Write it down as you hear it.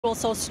Well,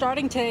 so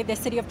starting today, the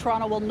City of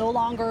Toronto will no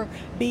longer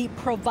be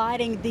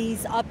providing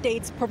these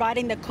updates,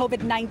 providing the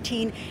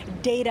COVID-19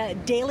 data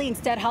daily.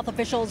 Instead, health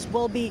officials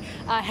will be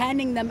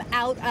handing them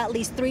out at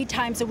least 3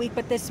 times a week.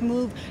 But this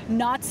move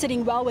not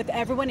sitting well with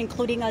everyone,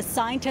 including a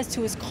scientist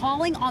who is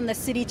calling on the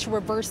city to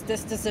reverse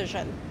this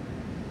decision.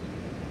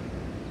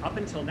 Up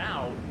until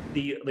now,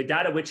 the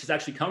data which has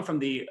actually come from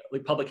the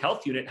public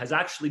health unit has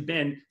actually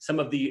been some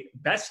of the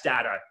best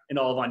data in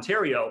all of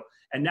Ontario.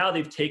 And now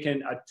they've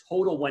taken a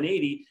total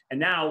 180, and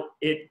now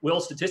it will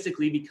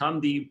statistically become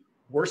the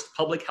worst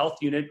public health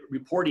unit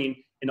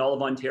reporting in all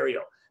of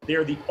Ontario.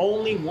 They're the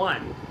only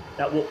one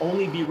that will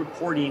only be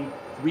reporting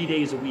 3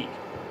 days a week.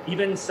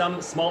 Even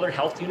some smaller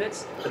health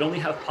units that only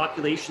have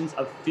populations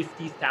of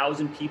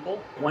 50,000 people,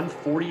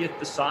 1/40th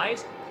the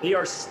size, they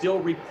are still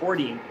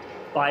reporting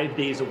 5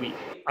 days a week.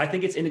 I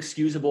think it's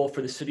inexcusable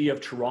for the City of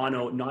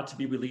Toronto not to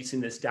be releasing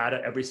this data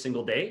every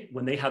single day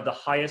when they have the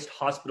highest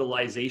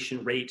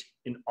hospitalization rate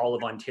in all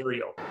of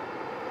Ontario.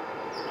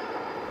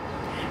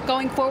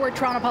 Going forward,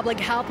 Toronto Public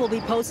Health will be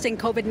posting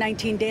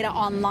COVID-19 data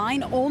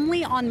online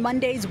only on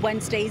Mondays,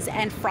 Wednesdays,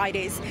 and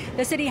Fridays.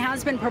 The city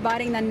has been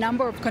providing the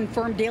number of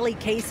confirmed daily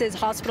cases,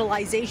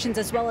 hospitalizations,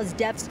 as well as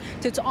deaths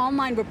to its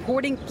online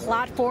reporting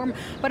platform.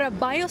 But a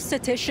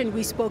biostatistician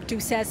we spoke to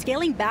says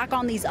scaling back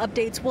on these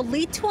updates will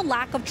lead to a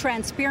lack of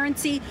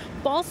transparency,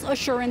 false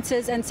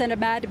assurances, and send a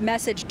bad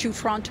message to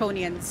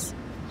Torontonians.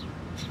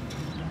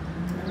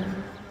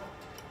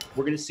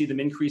 We're going to see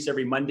them increase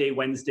every Monday,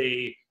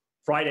 Wednesday,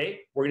 Friday.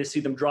 We're going to see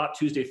them drop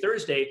Tuesday,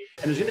 Thursday,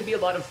 and there's going to be a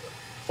lot of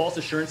false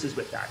assurances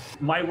with that.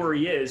 My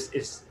worry is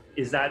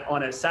that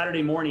on a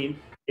Saturday morning,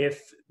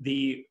 if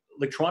the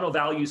Toronto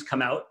values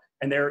come out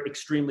and they're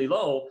extremely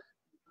low,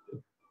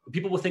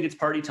 people will think it's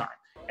party time.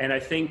 And I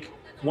think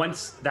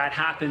once that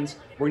happens,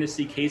 we're going to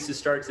see cases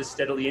start to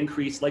steadily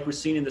increase like we're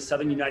seeing in the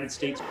southern United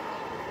States.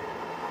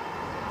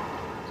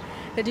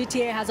 The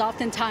GTA has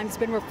oftentimes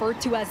been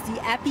referred to as the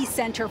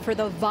epicenter for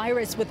the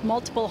virus, with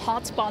multiple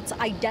hotspots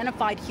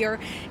identified here.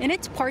 In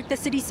its part, the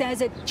city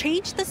says it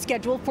changed the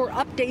schedule for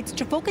updates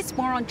to focus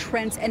more on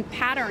trends and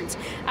patterns,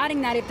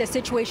 adding that if the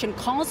situation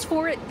calls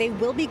for it, they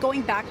will be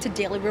going back to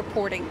daily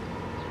reporting.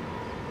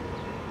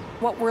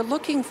 What we're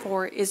looking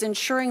for is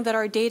ensuring that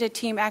our data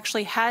team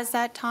actually has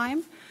that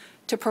time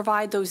to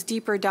provide those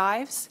deeper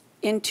dives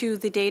into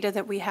the data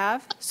that we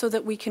have so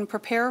that we can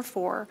prepare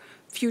for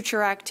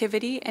future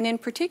activity, and in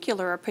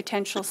particular, a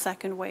potential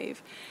second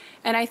wave.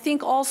 And I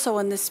think also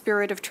in the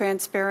spirit of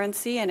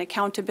transparency and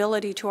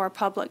accountability to our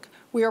public,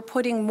 we are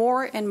putting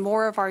more and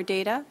more of our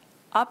data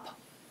up,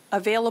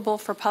 available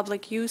for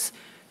public use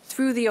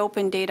through the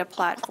open data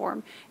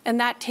platform, and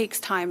that takes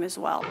time as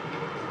well.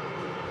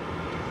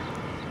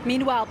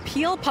 Meanwhile,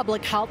 Peel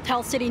Public Health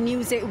tells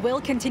CityNews it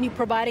will continue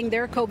providing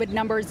their COVID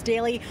numbers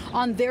daily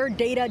on their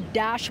data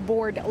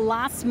dashboard.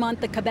 Last month,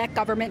 the Quebec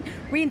government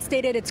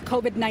reinstated its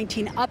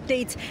COVID-19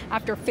 updates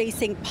after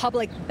facing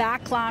public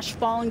backlash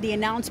following the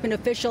announcement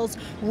officials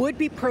would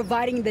be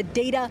providing the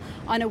data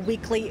on a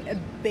weekly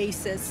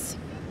basis.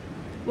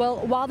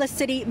 Well, while the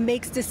city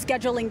makes the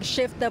scheduling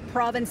shift, the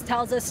province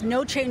tells us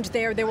no change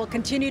there. They will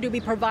continue to be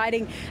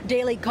providing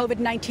daily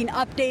COVID-19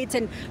 updates,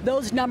 and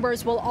those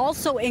numbers will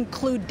also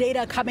include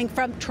data coming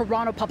from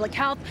Toronto Public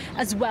Health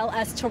as well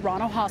as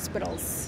Toronto hospitals.